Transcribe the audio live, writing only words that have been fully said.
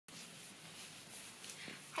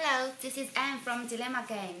Hello, this is Anne from Dilemma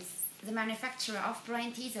Games, the manufacturer of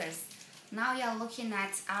brain teasers. Now you are looking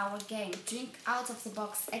at our game, Drink Out of the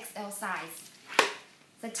Box XL size.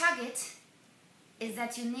 The target is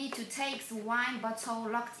that you need to take the wine bottle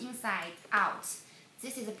locked inside out.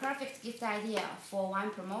 This is a perfect gift idea for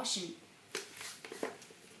wine promotion.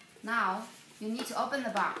 Now you need to open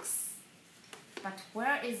the box. But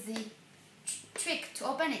where is the trick to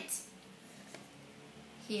open it?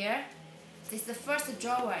 Here. This is the first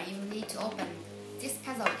drawer you need to open. This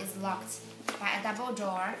puzzle is locked by a double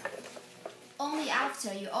drawer. Only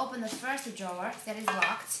after you open the first drawer that is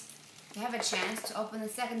locked, you have a chance to open the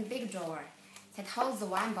second big drawer that holds the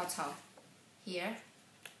wine bottle. Here,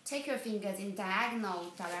 take your fingers in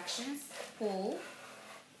diagonal directions, pull.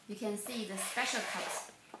 You can see the special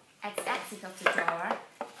cups at the exit of the drawer.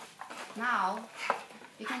 Now,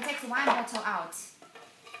 you can take the wine bottle out.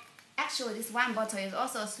 Actually, this wine bottle is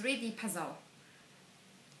also a 3D puzzle.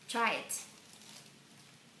 Try it.